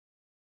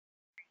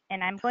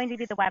and I'm going to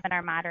be the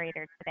webinar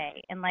moderator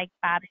today. And like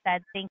Bob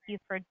said, thank you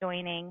for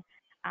joining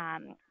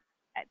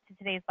to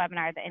today's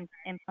webinar, the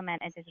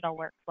Implement a Digital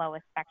Workflow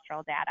with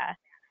Spectral Data.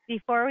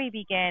 Before we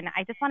begin,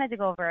 I just wanted to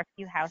go over a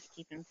few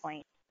housekeeping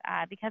points.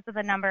 Because of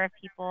the number of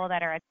people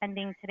that are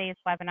attending today's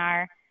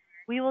webinar,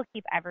 we will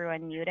keep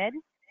everyone muted.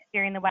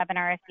 During the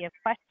webinar, if you have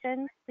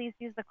questions, please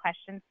use the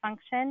questions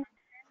function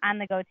on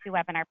the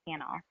GoToWebinar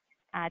panel.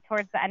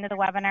 Towards the end of the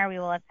webinar, we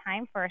will have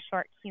time for a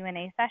short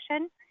Q&A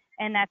session,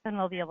 and that's when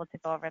we'll be able to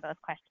go over those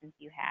questions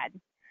you had.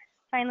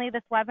 Finally,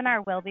 this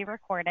webinar will be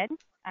recorded,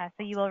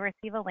 so you will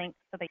receive a link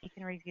so that you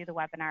can review the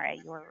webinar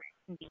at your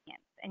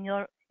convenience, and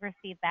you'll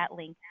receive that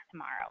link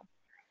tomorrow.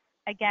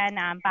 Again,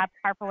 Bob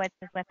Karpowitz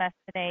is with us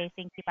today.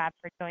 Thank you, Bob,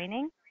 for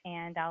joining,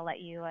 and I'll let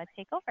you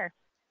take over.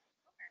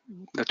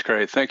 That's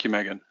great. Thank you,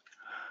 Megan.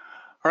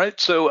 All right,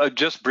 so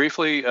just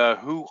briefly,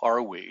 who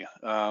are we?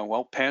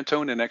 Well,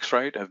 Pantone and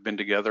X-Rite have been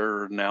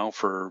together now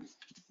for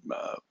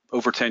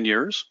over 10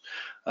 years.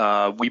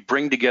 We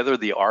bring together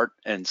the art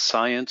and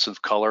science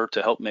of color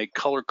to help make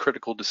color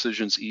critical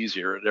decisions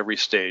easier at every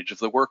stage of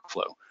the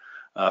workflow,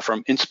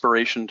 from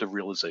inspiration to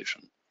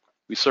realization.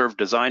 We serve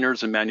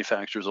designers and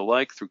manufacturers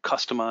alike through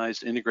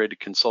customized integrated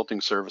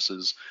consulting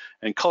services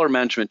and color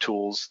management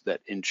tools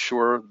that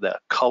ensure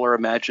that color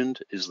imagined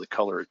is the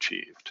color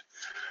achieved.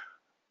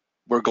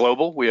 We're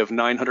global. We have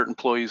 900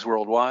 employees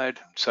worldwide,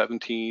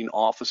 17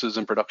 offices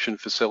and production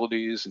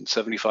facilities in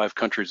 75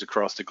 countries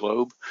across the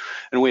globe,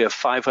 and we have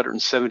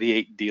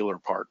 578 dealer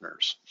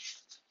partners.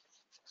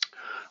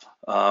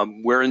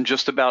 We're in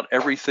just about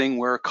everything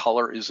where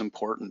color is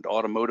important: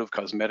 automotive,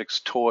 cosmetics,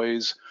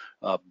 toys,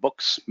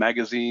 books,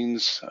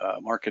 magazines,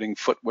 marketing,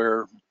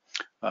 footwear.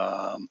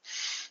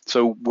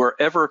 So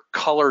wherever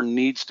color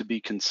needs to be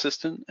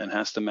consistent and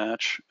has to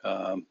match,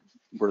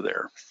 we're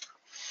there.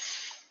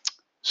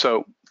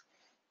 So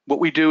what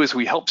we do is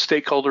we help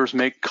stakeholders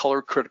make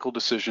color critical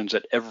decisions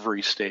at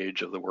every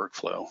stage of the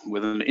workflow.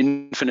 With an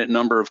infinite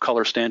number of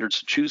color standards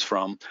to choose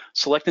from,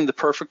 selecting the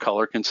perfect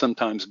color can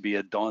sometimes be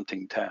a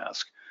daunting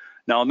task.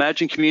 Now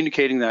imagine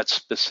communicating that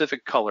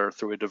specific color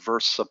through a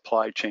diverse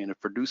supply chain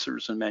of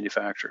producers and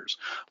manufacturers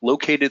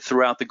located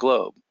throughout the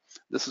globe.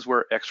 This is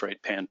where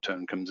X-Rite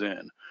Pantone comes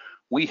in.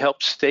 We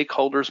help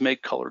stakeholders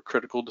make color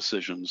critical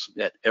decisions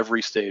at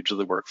every stage of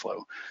the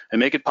workflow and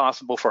make it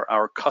possible for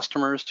our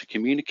customers to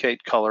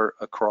communicate color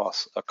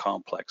across a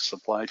complex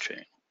supply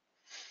chain.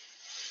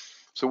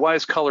 So why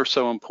is color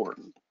so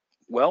important?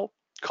 Well,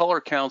 color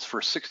accounts for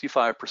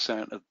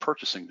 65% of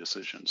purchasing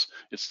decisions.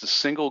 It's the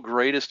single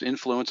greatest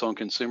influence on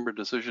consumer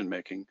decision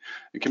making.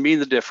 It can mean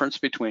the difference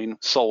between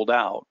sold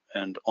out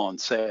and on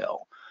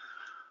sale.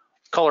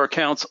 Color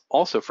accounts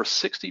also for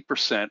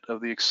 60%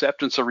 of the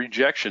acceptance or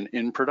rejection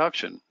in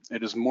production.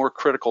 It is more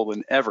critical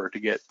than ever to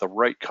get the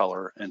right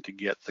color and to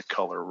get the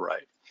color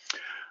right.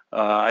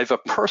 I have a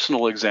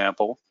personal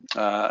example.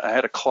 I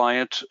had a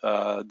client,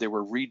 they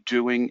were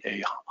redoing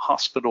a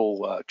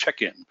hospital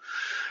check-in,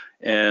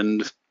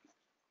 and it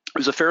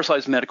was a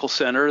fair-sized medical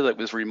center that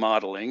was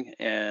remodeling,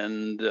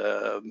 and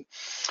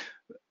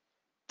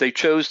they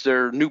chose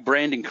their new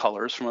branding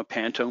colors from a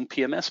Pantone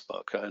PMS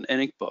book, an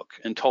ink book,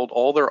 and told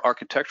all their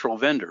architectural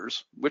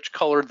vendors which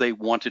color they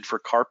wanted for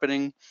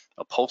carpeting,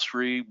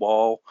 upholstery,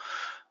 wall,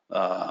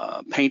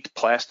 paint,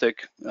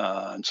 plastic,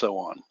 and so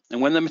on. And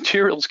when the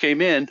materials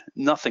came in,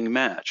 nothing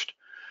matched.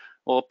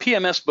 Well, a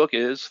PMS book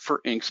is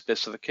for ink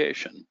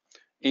specification.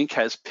 Ink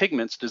has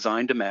pigments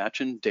designed to match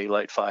in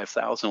daylight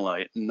 5000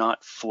 light,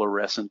 not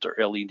fluorescent or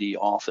LED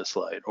office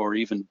light, or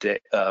even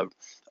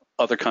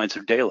other kinds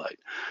of daylight.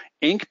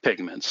 Ink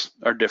pigments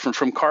are different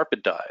from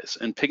carpet dyes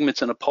and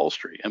pigments in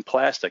upholstery and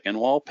plastic and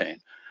wall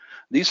paint.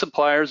 These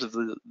suppliers of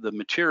the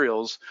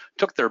materials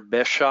took their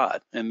best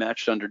shot and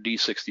matched under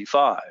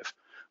D65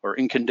 or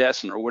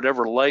incandescent or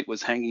whatever light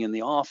was hanging in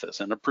the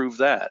office and approved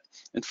that.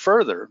 And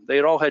further, they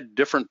had all had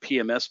different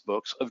PMS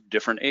books of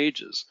different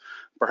ages,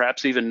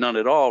 perhaps even none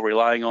at all,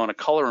 relying on a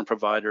coloring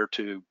provider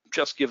to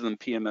just give them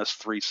PMS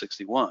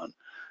 361.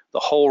 The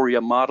whole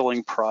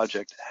remodeling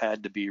project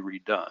had to be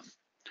redone.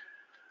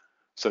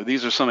 So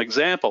these are some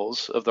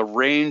examples of the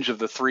range of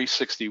the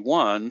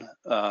 361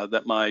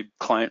 that my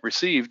client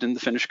received in the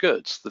finished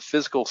goods. The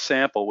physical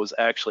sample was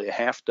actually a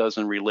half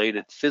dozen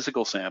related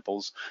physical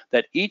samples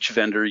that each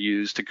vendor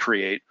used to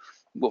create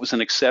what was an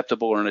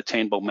acceptable or an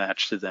attainable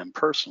match to them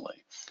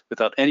personally,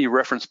 without any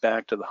reference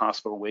back to the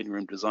hospital waiting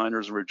room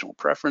designer's original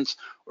preference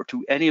or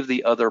to any of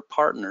the other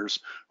partners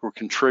who were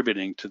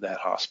contributing to that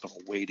hospital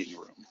waiting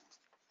room.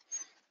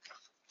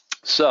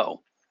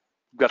 So,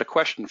 I've got a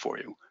question for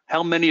you.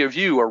 How many of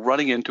you are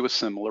running into a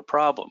similar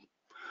problem?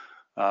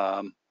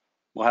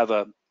 We'll have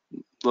a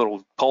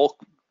little poll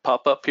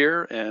pop up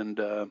here, and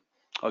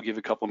I'll give you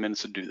a couple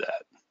minutes to do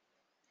that.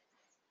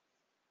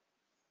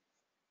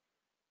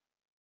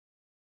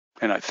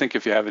 And I think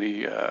if you have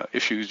any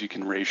issues, you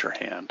can raise your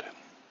hand.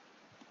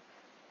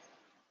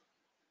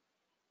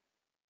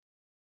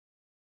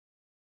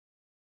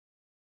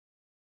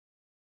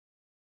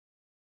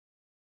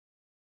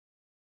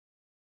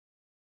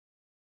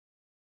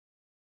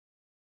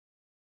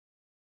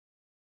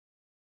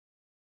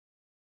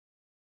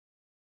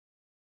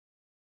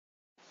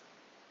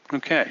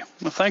 Okay,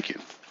 well, thank you.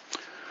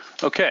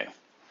 Okay,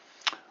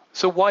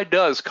 so why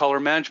does color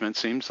management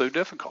seem so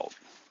difficult?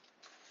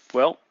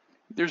 Well,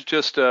 there's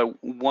just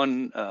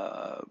one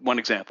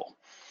example.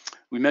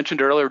 We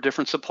mentioned earlier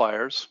different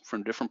suppliers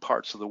from different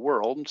parts of the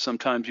world,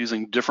 sometimes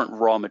using different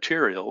raw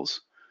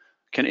materials,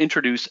 can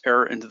introduce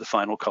error into the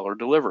final color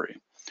delivery.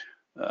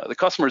 The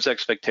customer's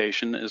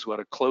expectation is what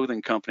a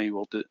clothing company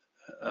will do.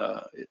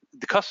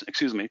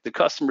 The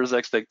customer's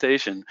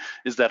expectation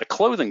is that a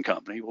clothing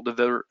company will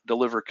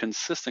deliver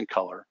consistent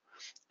color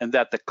and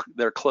that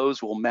their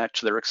clothes will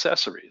match their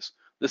accessories.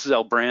 This is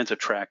how brands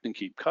attract and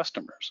keep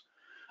customers.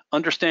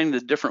 Understanding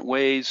the different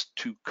ways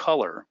to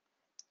color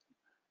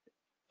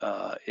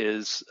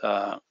is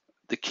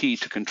the key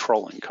to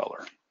controlling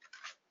color.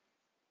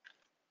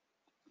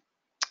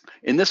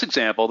 In this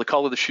example, the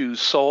color of the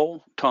shoe's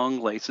sole, tongue,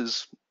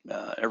 laces,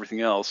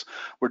 everything else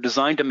were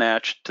designed to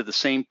match to the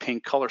same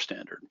pink color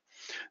standard.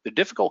 The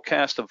difficult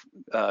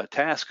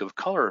task of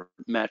color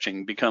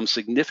matching becomes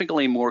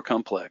significantly more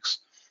complex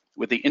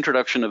with the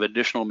introduction of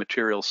additional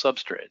material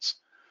substrates.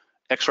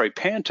 X-Rite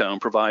Pantone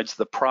provides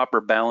the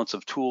proper balance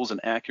of tools and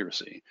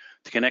accuracy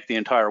to connect the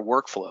entire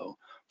workflow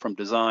from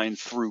design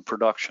through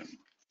production.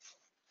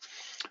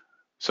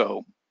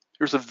 So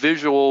here's a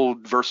visual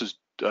versus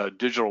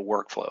digital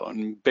workflow,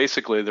 and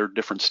basically they're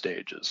different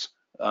stages.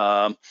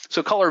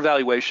 So color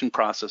evaluation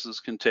processes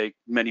can take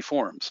many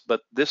forms,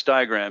 but this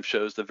diagram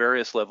shows the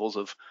various levels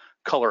of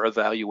color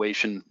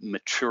evaluation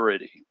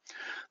maturity.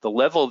 The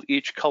level of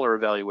each color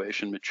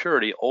evaluation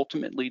maturity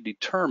ultimately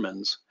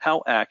determines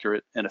how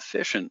accurate and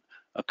efficient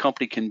a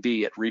company can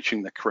be at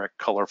reaching the correct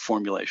color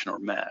formulation or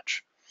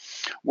match.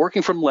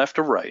 Working from left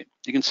to right,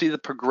 you can see the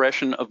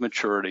progression of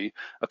maturity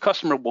a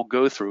customer will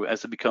go through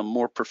as they become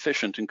more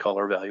proficient in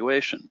color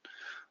evaluation.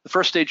 The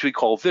first stage we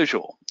call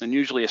visual, and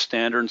usually a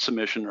standard and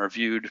submission are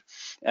viewed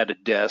at a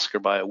desk or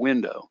by a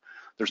window.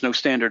 There's no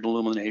standard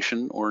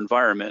illumination or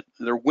environment.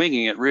 They're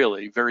winging it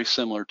really, very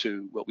similar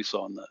to what we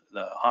saw in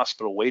the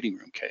hospital waiting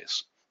room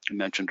case I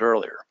mentioned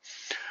earlier.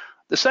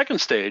 The second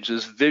stage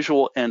is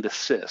visual and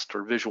assist,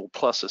 or visual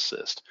plus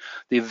assist.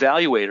 The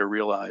evaluator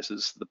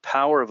realizes the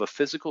power of a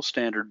physical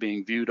standard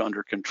being viewed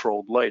under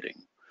controlled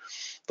lighting.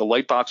 The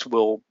light box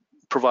will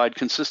provide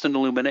consistent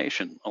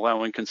illumination,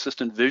 allowing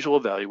consistent visual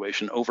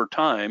evaluation over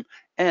time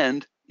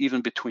and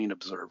even between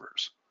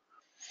observers.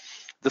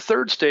 The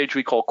third stage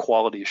we call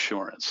quality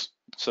assurance.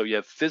 So you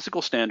have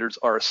physical standards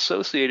are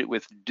associated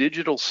with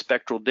digital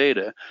spectral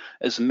data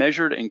as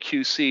measured and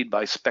QC'd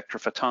by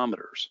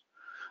spectrophotometers.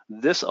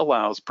 This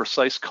allows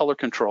precise color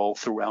control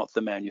throughout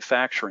the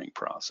manufacturing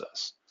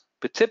process,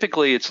 but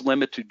typically it's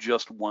limited to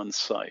just one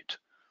site.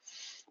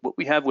 What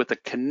we have with a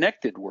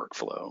connected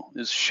workflow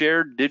is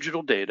shared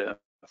digital data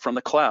from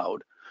the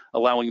cloud,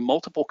 allowing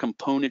multiple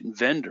component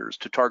vendors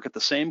to target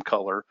the same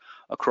color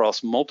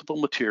across multiple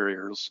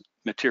materials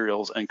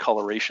and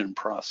coloration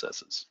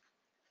processes.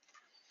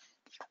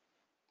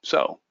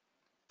 So,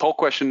 poll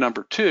question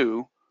number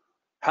 2,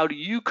 how do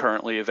you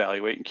currently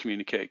evaluate and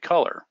communicate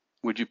color?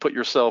 Would you put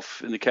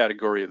yourself in the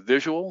category of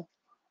visual,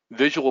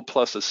 visual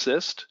plus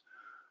assist,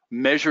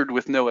 measured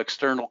with no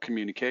external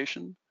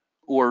communication,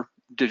 or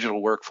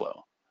digital workflow?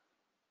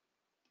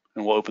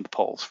 And we'll open the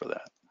polls for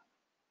that.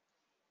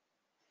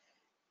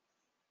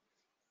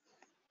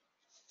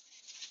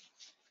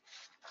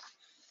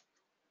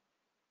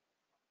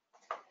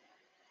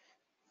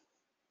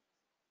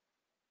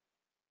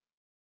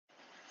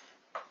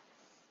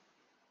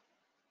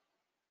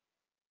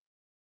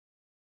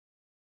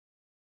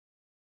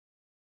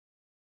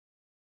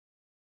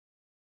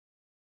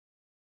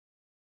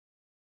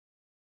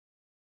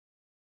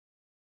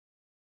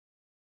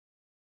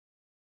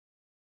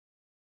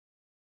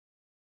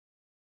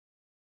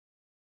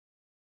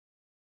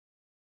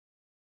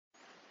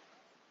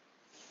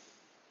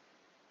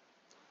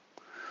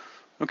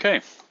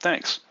 Okay,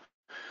 thanks.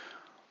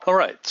 All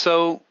right,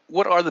 so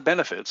what are the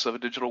benefits of a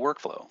digital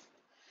workflow?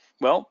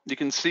 Well, you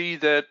can see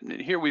that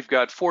here we've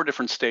got 4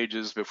 different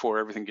stages before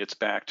everything gets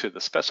back to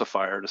the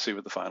specifier to see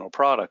what the final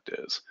product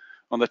is.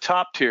 On the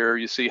top tier,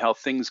 you see how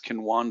things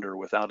can wander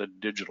without a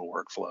digital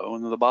workflow,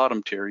 and on the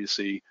bottom tier, you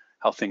see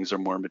how things are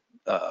more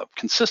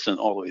consistent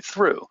all the way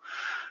through.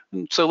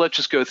 And so let's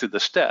just go through the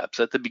steps.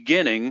 At the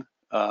beginning,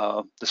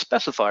 the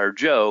specifier,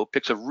 Joe,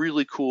 picks a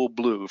really cool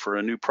blue for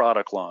a new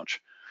product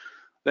launch.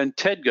 Then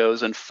Ted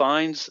goes and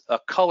finds a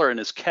color in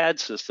his CAD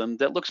system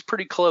that looks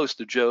pretty close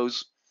to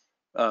Joe's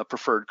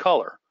preferred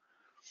color.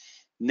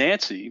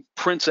 Nancy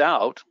prints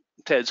out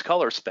Ted's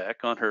color spec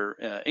on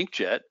her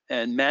inkjet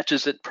and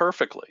matches it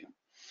perfectly.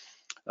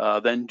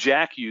 Then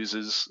Jack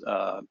uses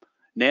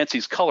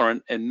Nancy's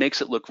colorant and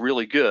makes it look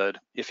really good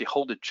if you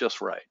hold it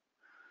just right.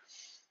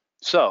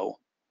 So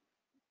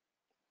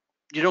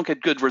you don't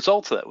get good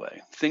results that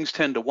way. Things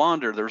tend to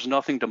wander. There's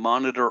nothing to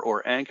monitor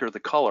or anchor the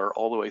color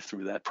all the way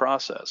through that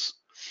process.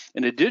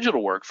 In a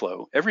digital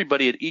workflow,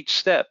 everybody at each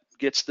step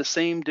gets the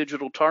same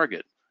digital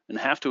target and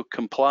have to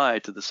comply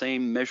to the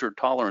same measured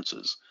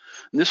tolerances.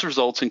 And this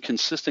results in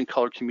consistent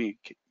color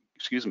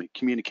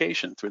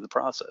communication through the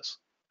process.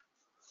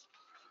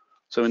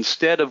 So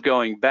instead of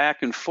going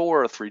back and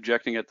forth,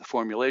 rejecting at the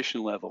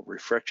formulation level,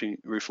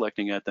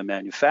 reflecting at the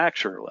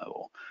manufacturer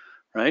level,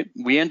 right?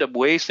 We end up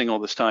wasting all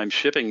this time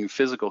shipping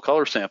physical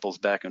color samples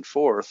back and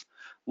forth.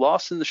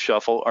 Lost in the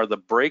shuffle are the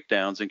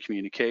breakdowns in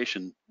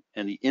communication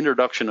and the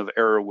introduction of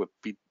error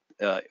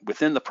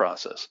within the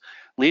process,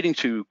 leading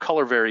to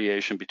color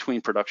variation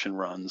between production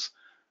runs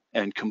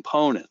and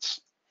components.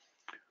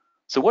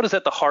 So what is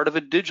at the heart of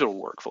a digital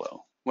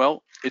workflow?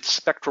 Well, it's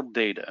spectral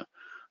data.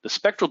 The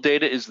spectral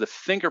data is the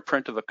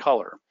fingerprint of a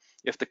color.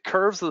 If the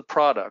curves of the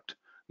product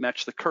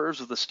match the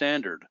curves of the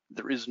standard,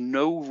 there is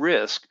no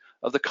risk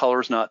of the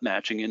colors not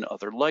matching in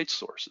other light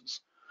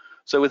sources.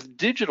 So with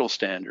digital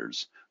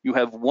standards, you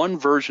have one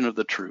version of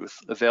the truth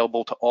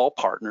available to all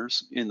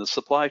partners in the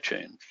supply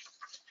chain.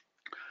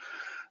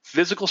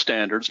 Physical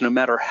standards, no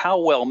matter how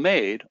well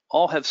made,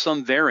 all have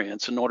some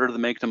variance in order to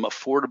make them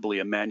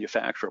affordably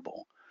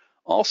manufacturable.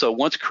 Also,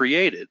 once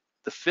created,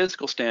 the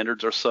physical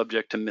standards are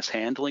subject to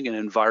mishandling and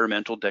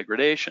environmental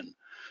degradation.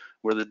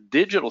 Where the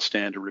digital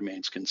standard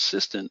remains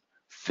consistent,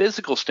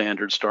 physical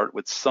standards start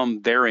with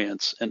some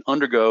variance and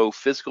undergo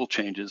physical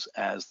changes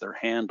as they're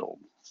handled.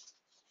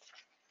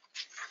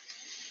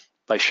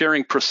 By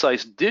sharing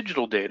precise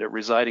digital data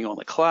residing on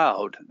the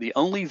cloud, the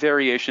only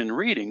variation in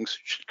readings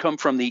should come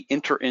from the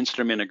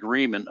inter-instrument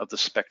agreement of the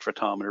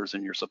spectrophotometers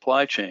in your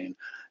supply chain,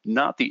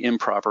 not the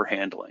improper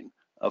handling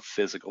of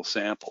physical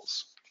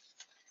samples.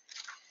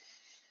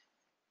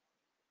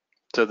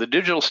 So the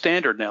digital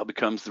standard now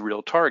becomes the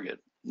real target,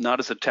 not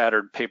as a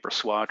tattered paper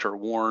swatch or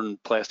worn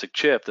plastic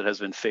chip that has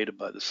been faded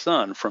by the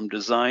sun. From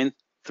design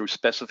through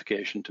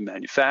specification to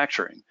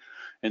manufacturing.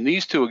 In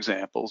these two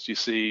examples, you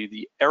see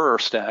the error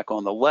stack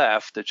on the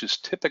left, which is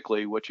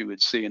typically what you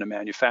would see in a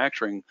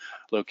manufacturing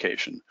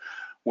location,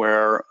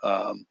 where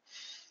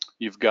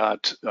you've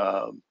got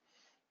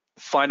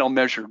final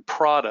measured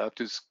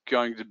product is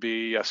going to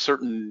be a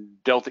certain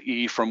delta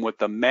E from what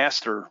the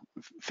master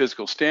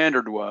physical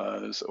standard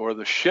was, or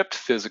the shipped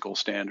physical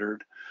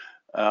standard,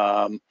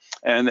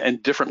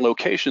 and different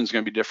locations are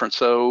going to be different.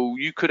 So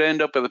you could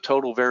end up with a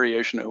total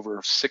variation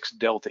over 6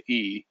 delta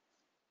E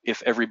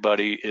if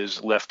everybody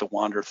is left to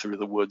wander through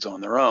the woods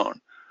on their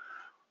own.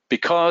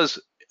 Because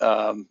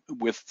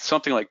with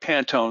something like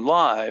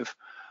PantoneLIVE,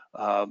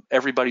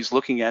 everybody's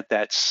looking at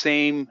that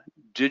same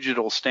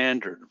digital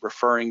standard,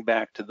 referring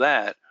back to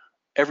that,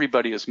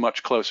 everybody is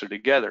much closer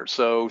together.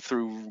 So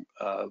through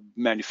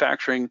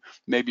manufacturing,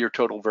 maybe your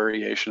total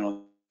variation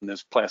on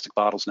this plastic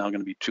bottle is now going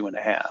to be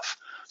 2.5.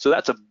 So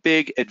that's a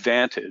big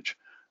advantage,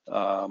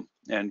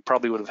 and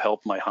probably would have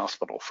helped my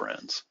hospital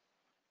friends.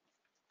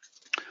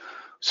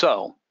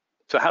 So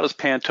how does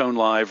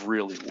PantoneLIVE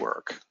really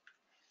work,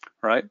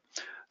 right?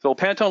 So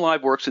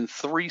PantoneLIVE works in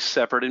 3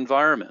 separate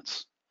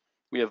environments.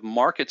 We have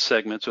market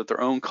segments with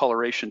their own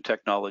coloration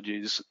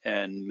technologies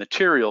and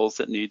materials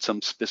that need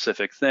some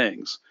specific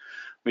things.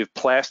 We have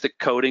plastic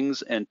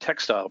coatings and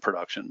textile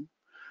production.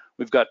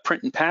 We've got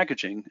print and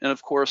packaging, and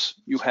of course,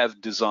 you have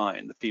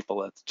design, the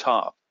people at the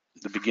top,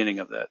 the beginning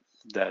of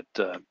that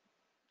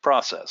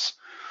process,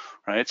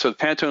 right? So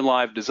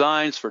PantoneLIVE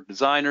designs for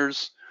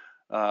designers.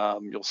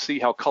 You'll see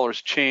how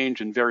colors change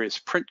in various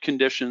print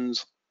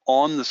conditions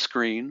on the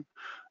screen.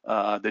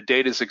 The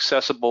data is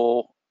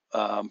accessible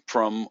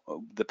from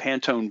the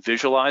Pantone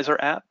Visualizer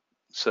app,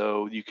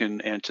 so you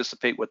can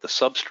anticipate what the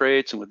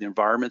substrates and what the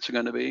environments are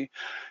going to be.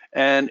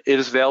 And it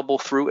is available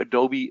through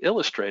Adobe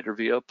Illustrator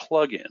via a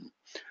plugin.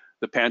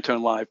 The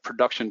PantoneLIVE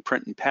production,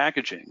 print, and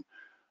packaging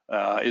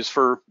is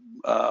for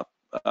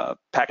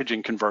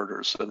packaging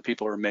converters, so the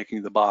people who are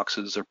making the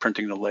boxes or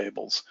printing the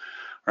labels,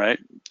 right?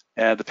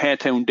 And the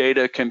Pantone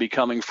data can be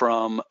coming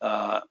from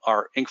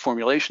our ink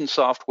formulation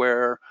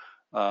software,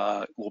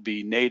 will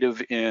be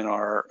native in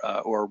our,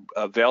 or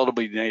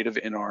availably native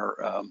in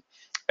our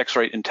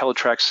X-Rite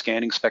IntelliTrack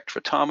scanning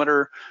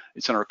spectrophotometer.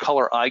 It's in our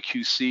Color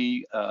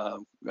IQC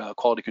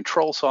quality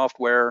control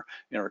software,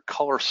 in our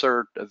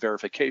ColorCert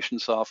verification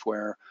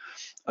software,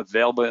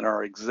 available in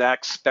our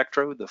exact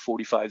Spectra, the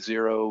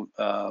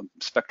 45.0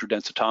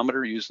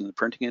 spectrodensitometer used in the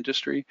printing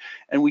industry,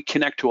 and we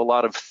connect to a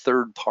lot of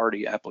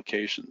third-party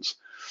applications.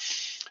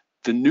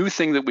 The new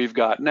thing that we've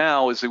got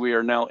now is that we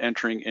are now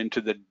entering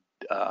into the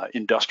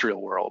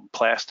industrial world,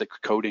 plastic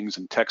coatings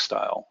and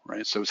textile,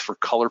 right? So it's for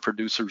color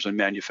producers and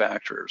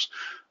manufacturers.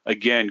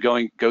 Again,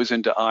 goes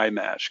into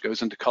iMatch,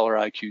 goes into Color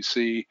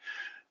IQC,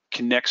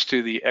 connects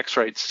to the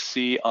X-Rite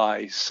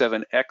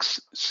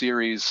CI7X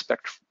series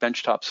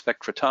benchtop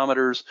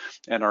spectrophotometers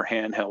and our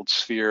handheld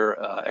Sphere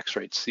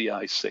X-Rite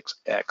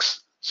CI6X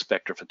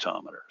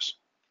spectrophotometers.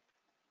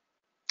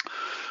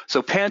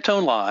 So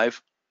PantoneLIVE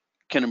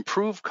can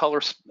improve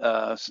color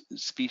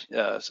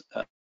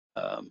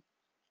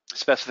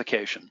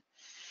specification.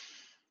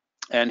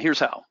 And here's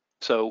how.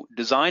 So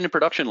design and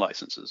production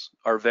licenses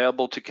are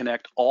available to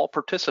connect all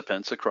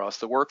participants across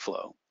the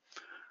workflow.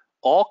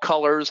 All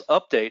colors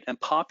update and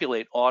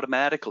populate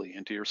automatically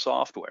into your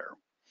software.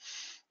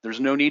 There's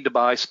no need to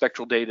buy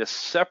spectral data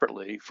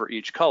separately for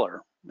each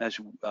color, as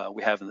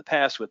we have in the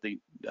past with the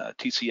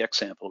TCX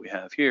sample we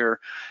have here.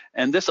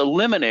 And this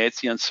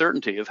eliminates the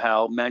uncertainty of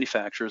how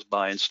manufacturers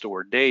buy and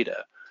store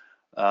data.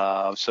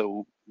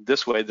 So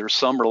this way, there's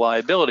some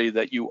reliability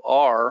that you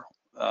are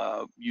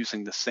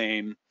using the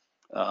same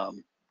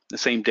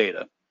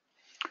data.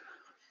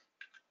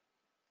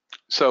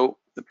 So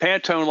the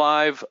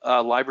PantoneLIVE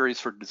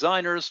libraries for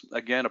designers,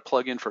 again, a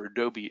plugin for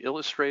Adobe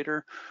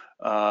Illustrator,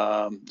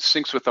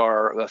 syncs with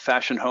our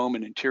fashion, home,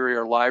 and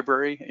interior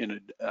library,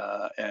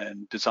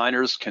 and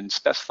designers can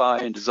specify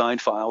and design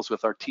files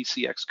with our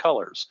TCX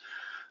colors.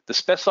 The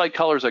specified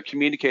colors are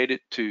communicated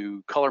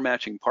to color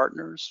matching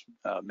partners,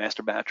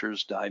 master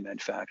batchers, dye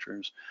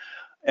manufacturers,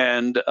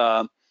 and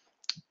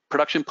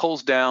production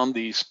pulls down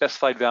the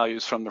specified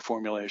values from the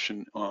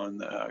formulation on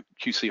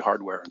QC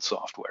hardware and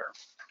software.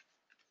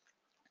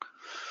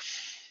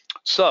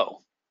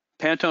 So,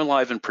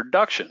 PantoneLIVE in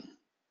production,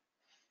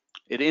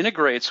 it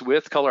integrates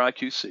with Color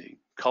IQC,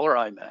 Color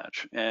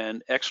iMatch,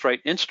 and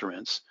X-Rite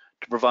instruments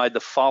to provide the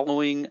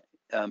following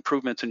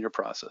improvements in your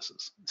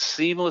processes: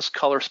 seamless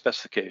color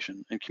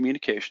specification and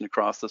communication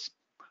across the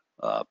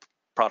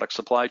product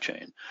supply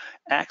chain,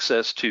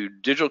 access to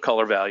digital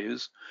color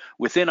values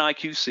within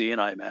IQC and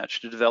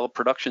iMatch to develop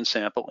production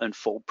sample and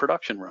full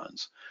production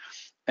runs,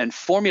 and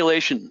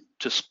formulation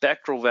to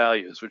spectral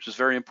values, which is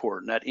very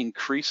important. That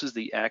increases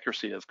the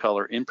accuracy of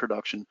color in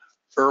production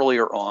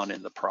earlier on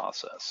in the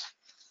process.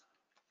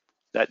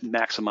 That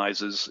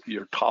maximizes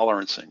your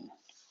tolerancing.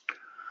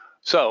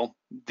 So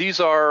these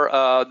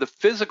are the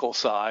physical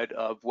side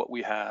of what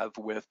we have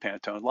with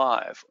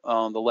PantoneLIVE.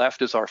 On the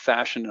left is our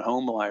fashion and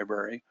home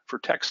library for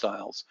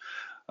textiles.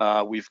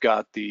 We've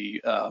got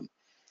the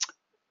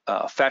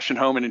fashion,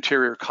 home, and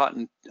interior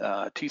cotton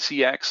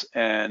TCX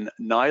and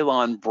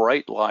nylon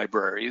bright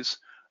libraries.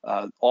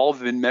 All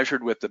have been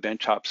measured with the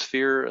benchtop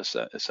sphere, a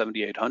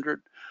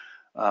 7800.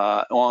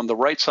 On the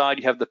right side,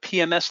 you have the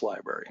PMS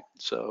library.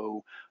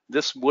 So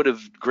this would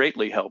have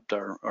greatly helped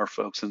our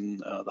folks in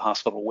the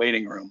hospital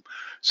waiting room.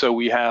 So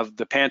we have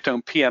the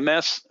Pantone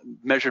PMS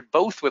measured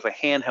both with a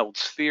handheld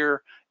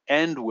sphere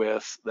and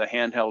with the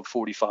handheld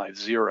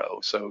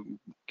 45-0. So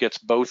gets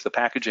both the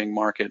packaging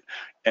market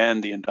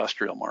and the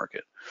industrial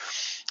market.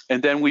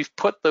 And then we've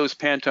put those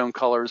Pantone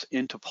colors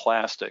into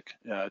plastic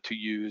to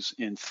use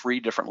in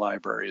 3 different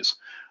libraries.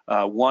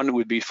 One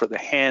would be for the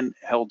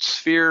handheld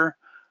sphere,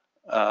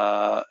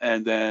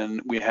 and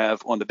then we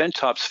have on the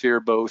benchtop sphere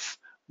both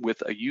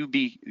with a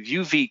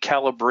UV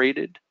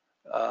calibrated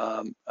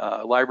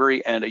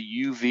library and a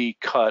UV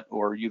cut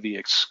or UV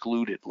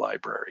excluded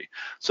library.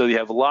 So you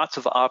have lots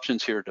of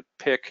options here to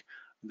pick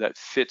that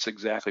fits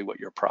exactly what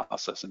your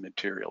process and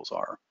materials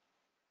are.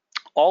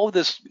 All of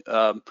this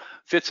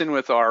fits in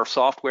with our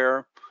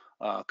software,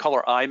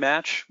 Color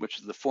iMatch, which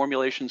is the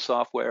formulation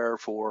software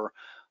for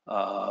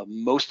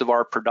most of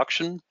our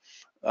production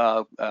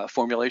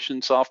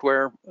formulation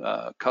software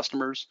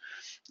customers.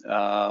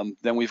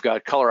 Then we've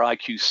got Color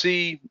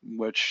IQC,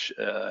 which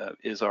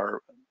is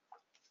our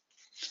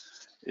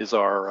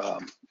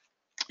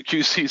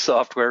QC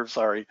software,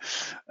 sorry,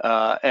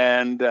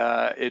 and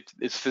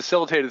it's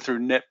facilitated through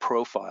Net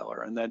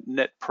Profiler, and that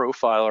Net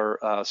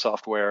Profiler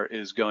software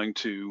is going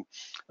to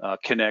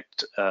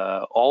connect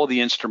all of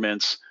the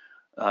instruments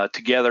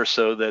together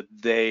so that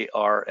they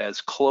are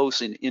as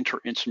close in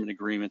inter-instrument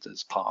agreements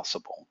as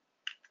possible.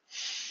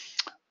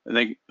 And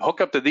they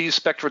hook up to these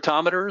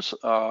spectrophotometers,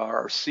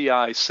 our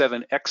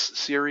CI7X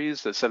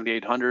series, the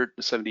 7800,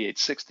 the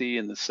 7860,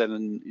 and the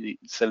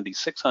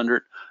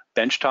 7600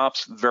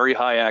 benchtops, very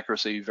high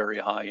accuracy, very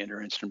high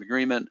inter-instrument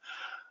agreement.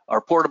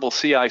 Our portable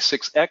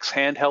CI6X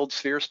handheld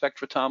sphere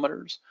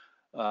spectrophotometers,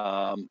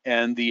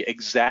 and the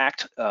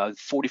exact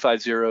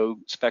 45-0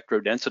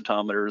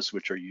 spectrodensitometers,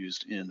 which are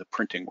used in the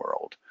printing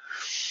world.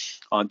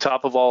 On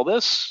top of all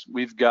this,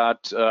 we've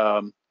got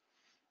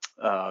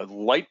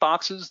light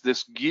boxes.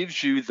 This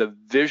gives you the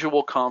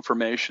visual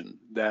confirmation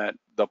that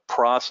the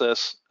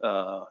process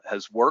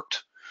has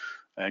worked,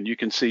 and you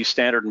can see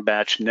standard and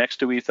batch next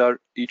to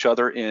each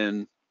other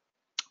in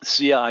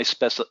CIE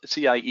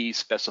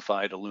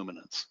specified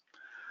illuminance.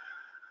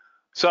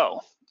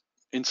 So,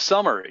 in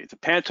summary, the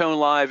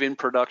PantoneLIVE in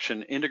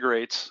production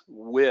integrates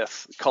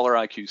with Color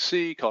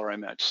IQC, Color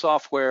iMatch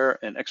software,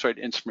 and X-Rite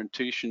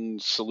instrumentation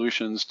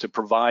solutions to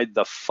provide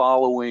the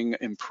following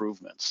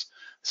improvements: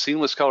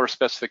 seamless color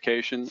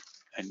specification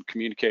and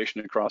communication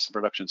across the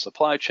production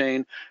supply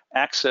chain,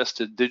 access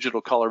to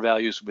digital color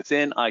values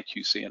within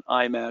IQC and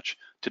iMatch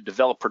to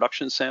develop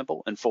production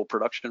sample and full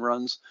production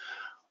runs,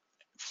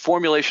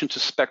 formulation to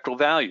spectral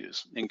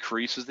values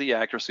increases the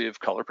accuracy of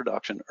color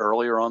production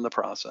earlier on the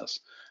process,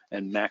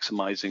 and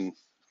maximizing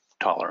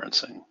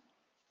tolerancing.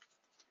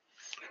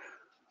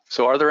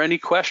 So are there any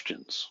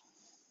questions?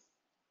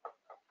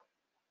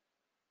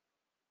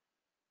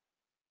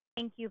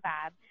 Thank you,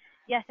 Bob.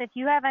 Yes, if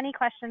you have any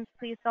questions,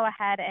 please go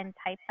ahead and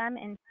type them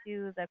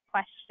into the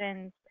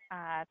questions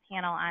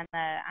panel on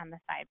the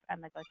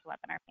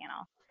GoToWebinar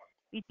panel.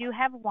 We do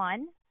have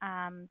one.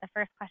 The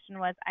first question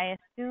was, I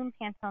assume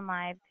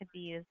PantoneLIVE could be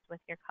used with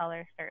your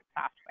color cert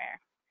software.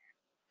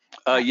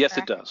 Yes,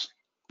 it Correct? does.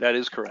 That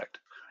is correct.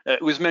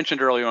 It was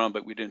mentioned earlier on,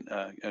 but we didn't,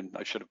 and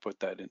I should have put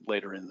that in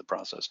later in the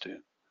process too.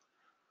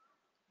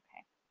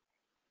 Okay.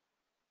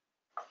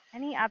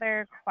 Any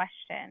other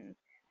questions?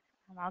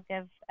 I'll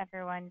give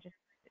everyone just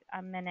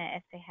a minute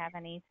if they have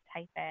any to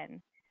type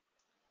in.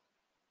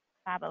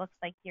 Bob, it looks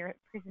like your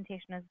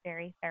presentation was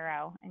very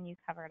thorough and you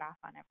covered off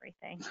on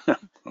everything.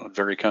 Oh,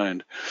 very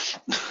kind.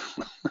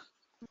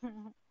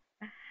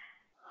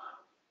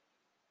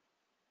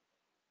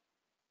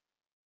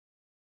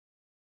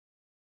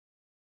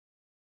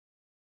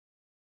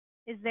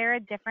 Is there a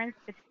difference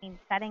between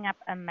setting up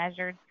a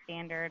measured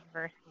standard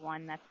versus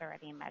one that's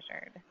already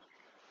measured?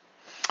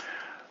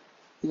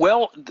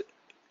 Well,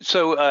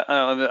 so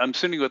I'm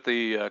assuming what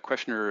the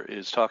questioner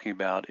is talking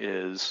about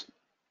is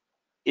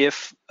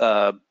if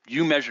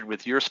you measured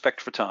with your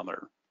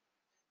spectrophotometer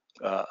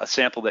a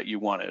sample that you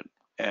wanted,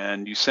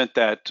 and you sent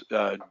that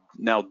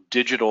now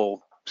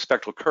digital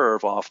spectral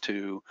curve off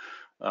to,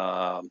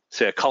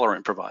 say, a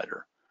colorant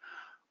provider.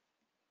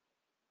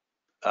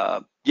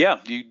 Yeah,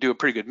 you do a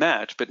pretty good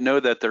match, but know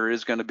that there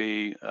is going to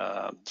be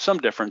some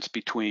difference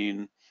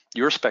between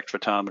your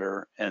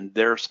spectrophotometer and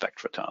their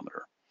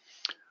spectrophotometer.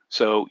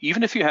 So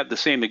even if you have the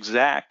same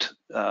exact,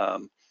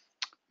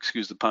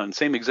 excuse the pun,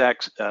 same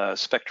exact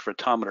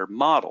spectrophotometer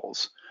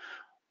models,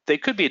 they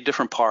could be at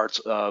different parts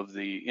of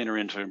the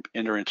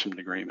inter-instrument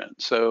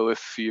agreement. So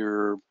if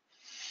you're,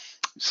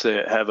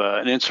 say, have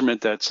an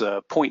instrument that's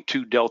a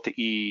 0.2 delta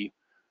E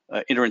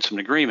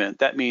inter-instrument agreement,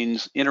 that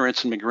means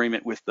inter-instrument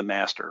agreement with the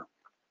master.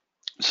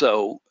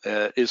 So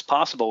it's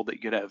possible that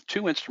you could have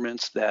two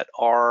instruments that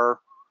are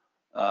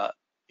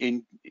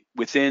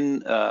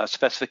within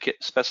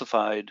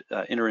specified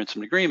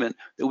inter-instrument agreement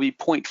that will be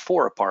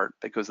 0.4 apart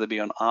because they'll be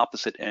on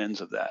opposite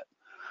ends of that.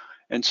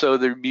 And so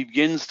there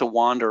begins to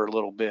wander a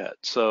little bit.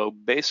 So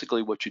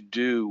basically what you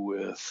do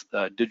with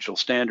digital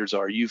standards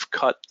are you've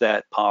cut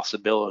that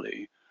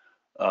possibility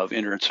of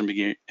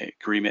inter-instrument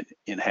agreement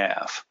in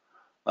half.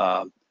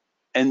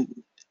 And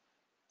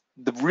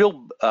the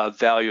real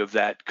value of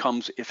that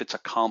comes if it's a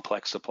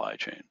complex supply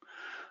chain.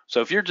 So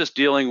if you're just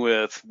dealing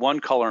with one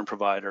colorant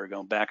provider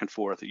going back and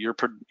forth,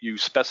 you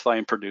specify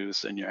and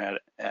produce, and you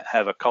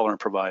have a colorant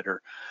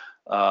provider,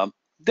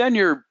 then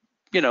you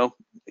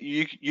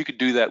could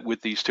do that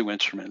with these two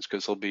instruments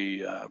because there'll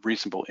be a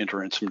reasonable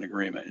inter-instrument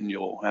agreement, and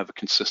you'll have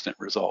consistent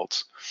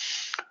results.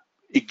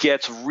 It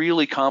gets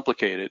really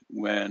complicated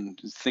when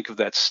you think of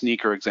that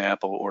sneaker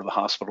example or the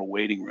hospital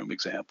waiting room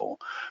example.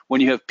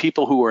 When you have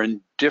people who are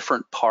in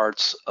different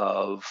parts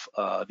of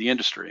the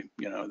industry,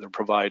 they're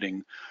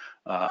providing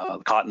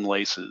cotton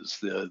laces,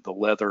 the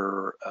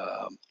leather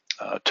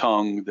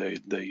tongue,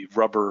 the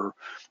rubber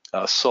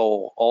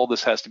sole, all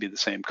this has to be the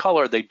same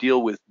color. They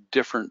deal with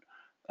different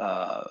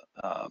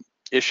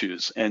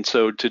issues. And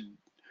so to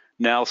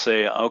now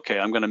say, okay,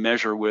 I'm going to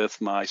measure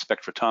with my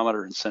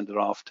spectrophotometer and send it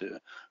off to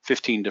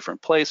 15 different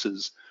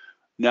places.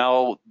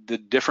 Now the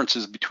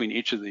differences between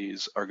each of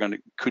these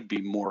could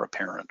be more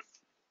apparent.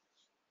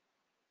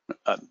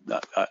 I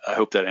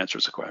hope that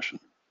answers the question.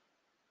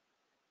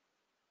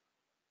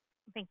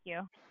 Thank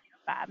you,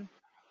 Bob.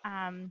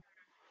 Let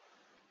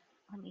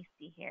me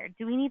see here.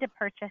 Do we need to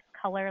purchase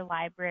color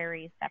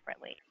libraries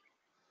separately?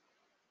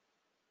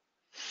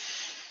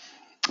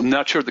 I'm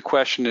not sure what the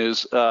question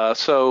is.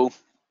 So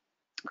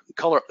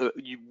color,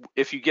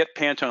 if you get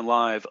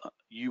PantoneLIVE,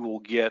 you will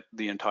get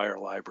the entire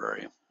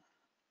library.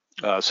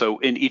 So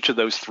in each of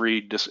those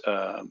three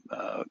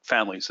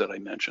families that I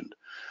mentioned.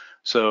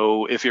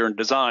 So if you're in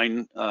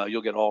design,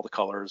 you'll get all the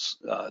colors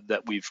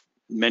that we've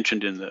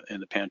mentioned in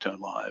the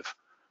PantoneLIVE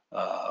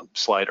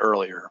slide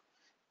earlier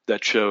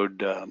that showed,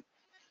 the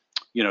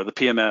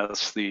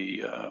PMS,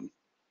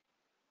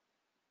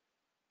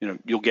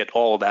 you'll get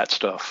all of that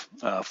stuff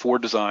for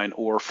design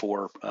or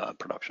for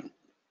production.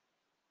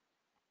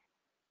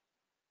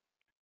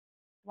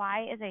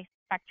 Why is a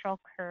spectral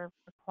curve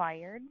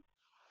required?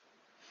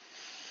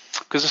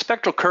 Because the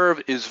spectral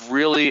curve is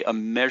really a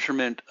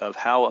measurement of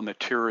how a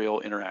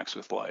material interacts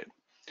with light.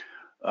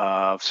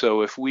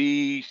 So if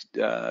we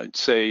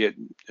say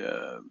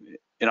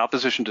in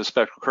opposition to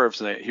spectral curves,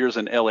 here's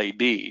an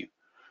LAB.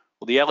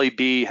 Well, the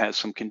LAB has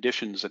some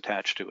conditions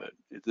attached to it.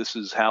 This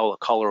is how a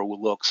color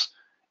looks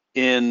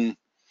in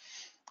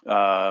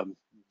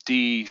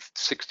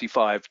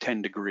D65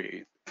 10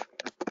 degree.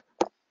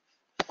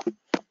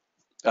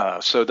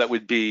 So that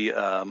would be,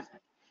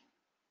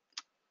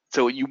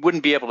 so you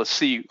wouldn't be able to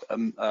see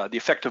the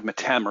effect of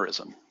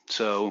metamerism.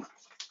 So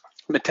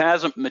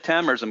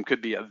metamerism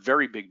could be a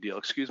very big deal.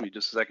 Excuse me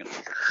just a second.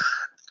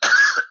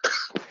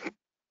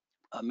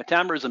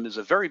 Metamerism is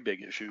a very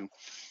big issue,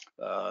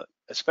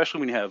 especially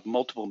when you have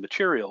multiple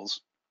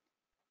materials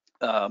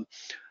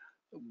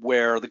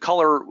where the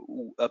color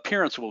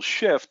appearance will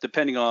shift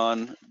depending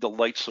on the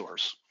light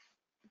source.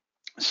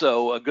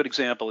 So a good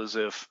example is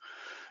if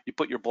you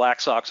put your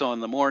black socks on in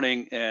the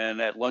morning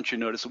and at lunch you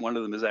notice that one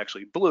of them is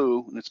actually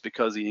blue, and it's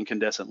because the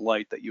incandescent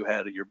light that you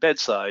had at your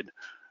bedside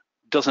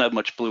doesn't have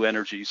much blue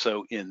energy.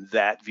 So in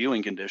that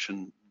viewing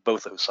condition,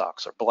 both those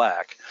socks are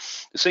black.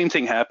 The same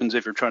thing happens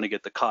if you're trying to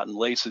get the cotton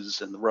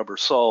laces and the rubber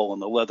sole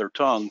and the leather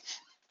tongue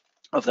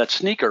of that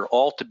sneaker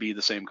all to be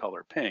the same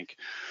color pink,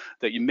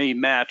 that you may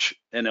match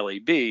an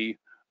LAB,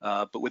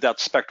 but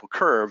without spectral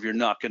curve, you're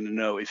not going to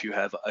know if you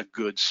have a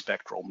good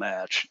spectral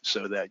match,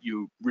 so that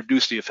you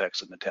reduce the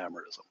effects of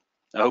metamerism.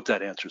 I hope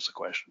that answers the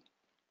question.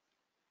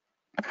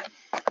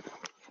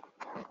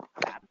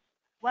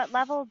 What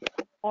level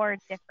or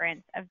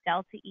difference of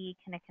delta E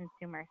can a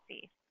consumer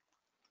see?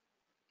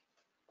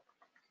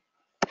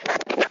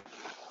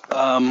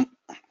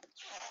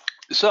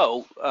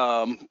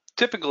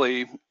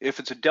 Typically, if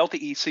it's a delta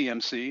E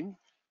CMC,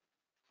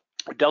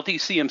 a delta E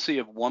CMC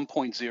of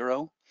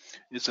 1.0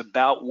 is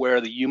about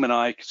where the human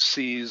eye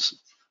sees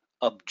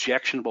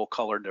objectionable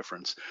color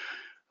difference.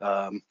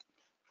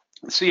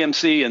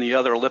 CMC and the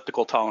other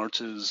elliptical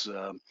tolerances,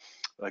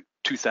 like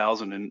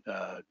 2000 and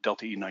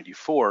delta E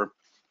 94,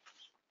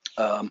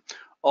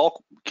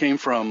 all came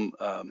from,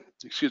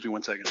 excuse me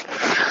one second.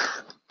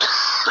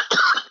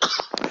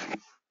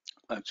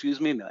 Excuse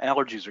me, the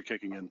allergies are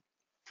kicking in.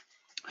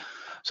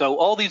 So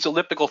all these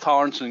elliptical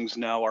tolerances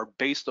now are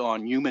based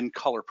on human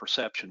color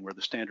perception, where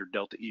the standard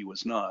delta E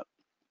was not.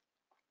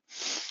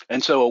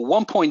 And so a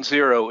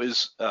 1.0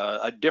 is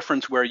a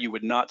difference where you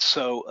would not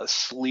sew a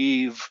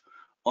sleeve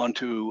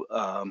onto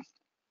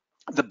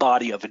the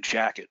body of a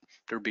jacket.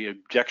 There'd be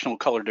objectionable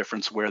color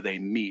difference where they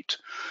meet.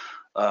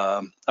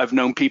 I've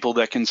known people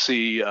that can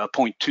see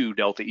 0.2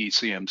 delta E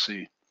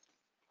CMC.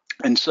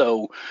 And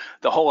so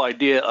the whole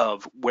idea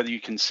of whether you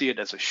can see it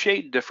as a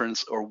shade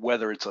difference or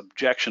whether it's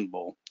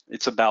objectionable,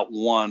 it's about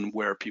one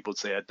where people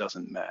say it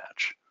doesn't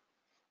match.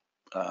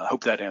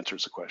 Hope that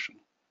answers the question.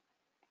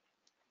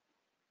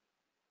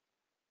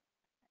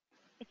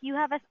 If you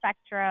have a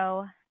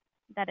spectro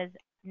that is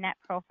net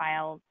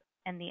profiled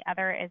and the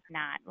other is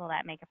not, will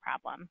that make a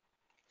problem?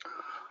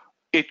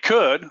 It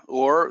could,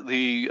 or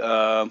the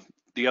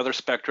other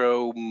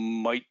spectro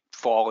might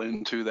fall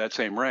into that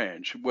same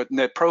range. What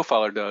Net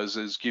Profiler does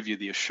is give you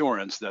the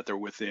assurance that they're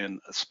within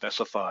a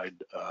specified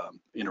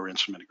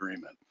inter-instrument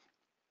agreement.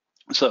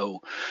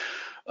 So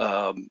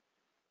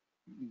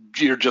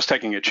you're just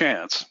taking a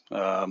chance.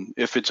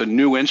 If it's a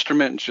new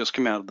instrument and it's just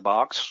come out of the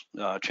box,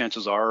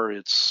 chances are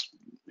it's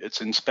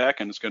in spec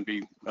and it's going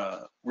to be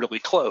really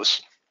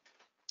close.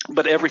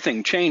 But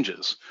everything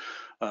changes.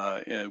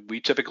 We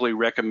typically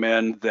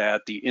recommend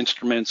that the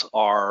instruments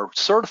are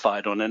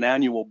certified on an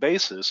annual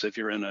basis if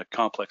you're in a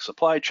complex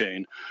supply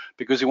chain,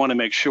 because you want to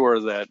make sure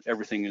that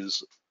everything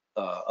is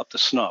up to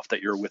snuff,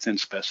 that you're within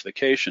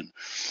specification.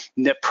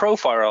 Net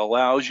Profiler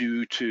allows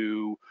you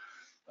to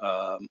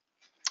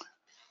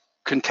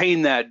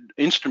contain that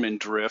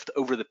instrument drift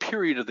over the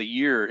period of the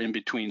year in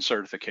between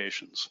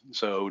certifications.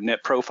 So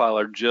Net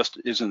Profiler just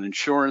is an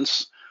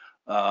insurance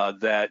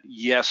that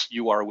yes,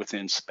 you are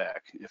within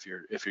spec if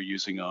you're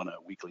using on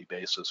a weekly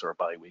basis or a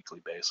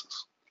bi-weekly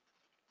basis.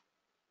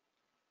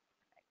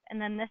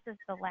 And then this is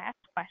the last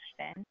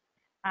question.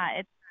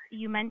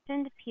 You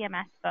mentioned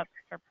PMS books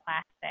for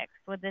plastics.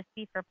 Would this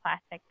be for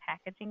plastic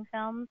packaging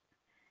films?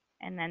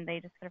 And then they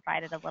just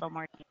provided a little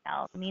more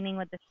detail, meaning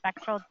with the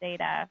spectral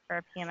data for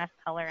a PMS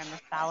color in the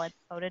solid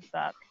coated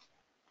book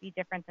be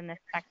different than the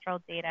spectral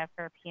data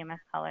for a PMS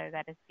color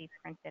that is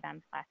printed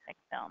on plastic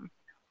film.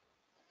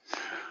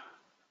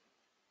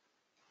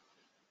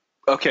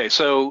 Okay,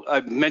 so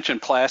I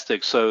mentioned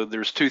plastic, so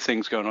there's two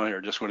things going on here.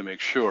 I just want to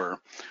make sure.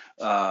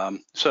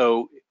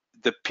 So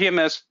the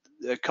PMS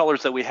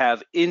colors that we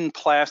have in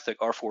plastic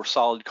are for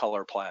solid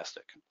color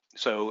plastic.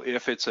 So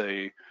if it's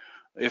a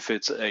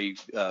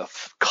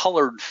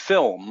colored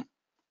film,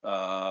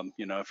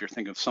 you know, if you're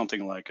thinking of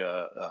something like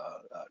a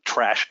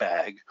trash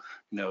bag,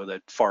 you know,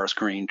 that forest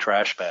green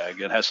trash bag,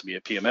 it has to be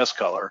a PMS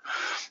color.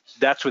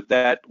 That's what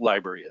that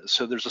library is.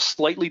 So there's a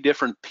slightly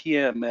different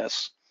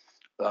PMS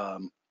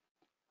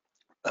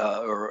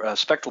or a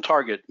spectral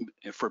target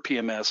for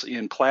PMS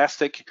in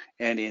plastic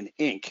and in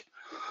ink.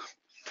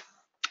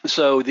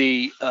 So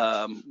the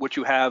what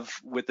you have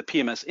with the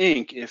PMS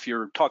ink, if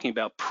you're talking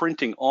about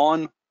printing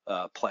on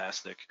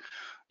plastic,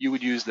 you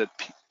would use the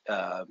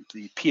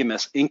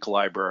PMS ink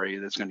library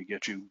that's going to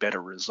get you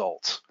better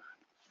results.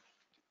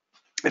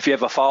 If you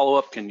have a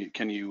follow-up, can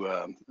you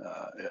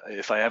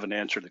if I haven't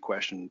answered the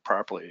question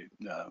properly,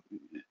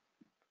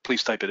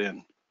 please type it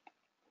in.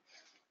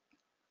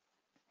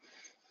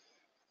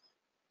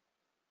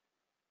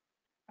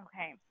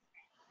 Okay.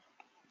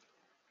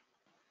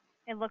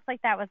 It looks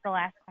like that was the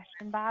last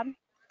question, Bob.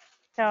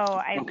 So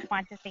I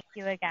want to thank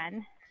you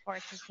again for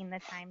taking the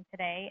time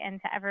today,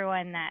 and to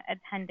everyone that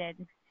attended,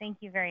 thank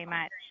you very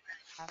much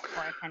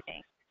for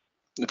attending.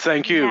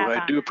 Thank you.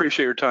 I do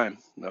appreciate your time.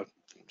 No,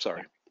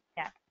 sorry.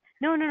 Yeah.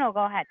 No,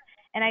 go ahead.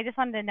 And I just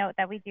wanted to note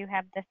that we do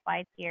have the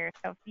slides here.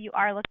 So if you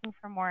are looking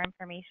for more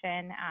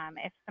information,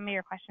 if some of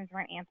your questions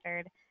weren't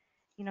answered,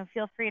 you know,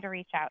 feel free to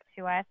reach out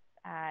to us.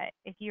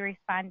 If you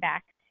respond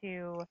back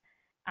to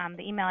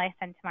the email I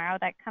send tomorrow,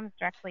 that comes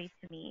directly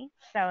to me.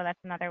 So that's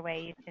another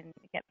way you can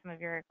get some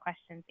of your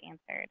questions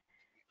answered.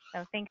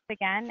 So thanks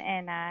again,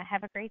 and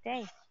have a great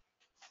day.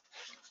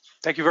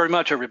 Thank you very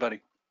much,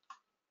 everybody.